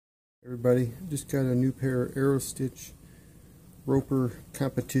Everybody, just got a new pair of Aerostitch Roper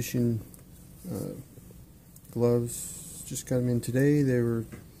competition gloves. Just got them in today. They were,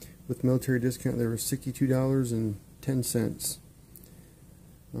 with military discount, they were $62.10.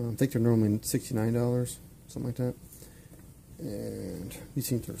 I think they're normally $69, something like that. And these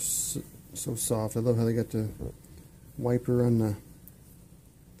things are so soft. I love how they got the wiper on the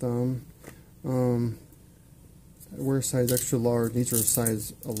thumb. I wear a size extra large. These are a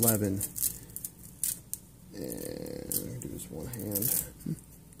size 11. And I'm going to do this one hand.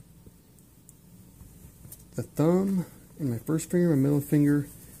 The thumb and my first finger, my middle finger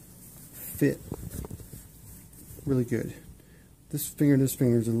fit really good. This finger and this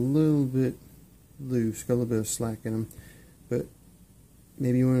finger is a little bit loose, got a little bit of slack in them. But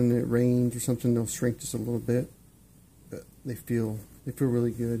maybe when it rains or something, they'll shrink just a little bit. But they feel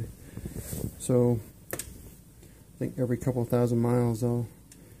really good. So I think every couple thousand miles I'll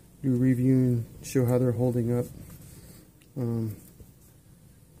do a review and show how they're holding up.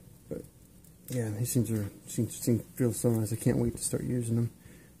 But yeah, these things feel so nice. I can't wait to start using them.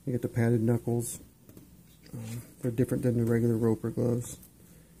 They got the padded knuckles. They're different than the regular Roper gloves.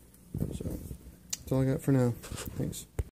 So that's all I got for now. Thanks.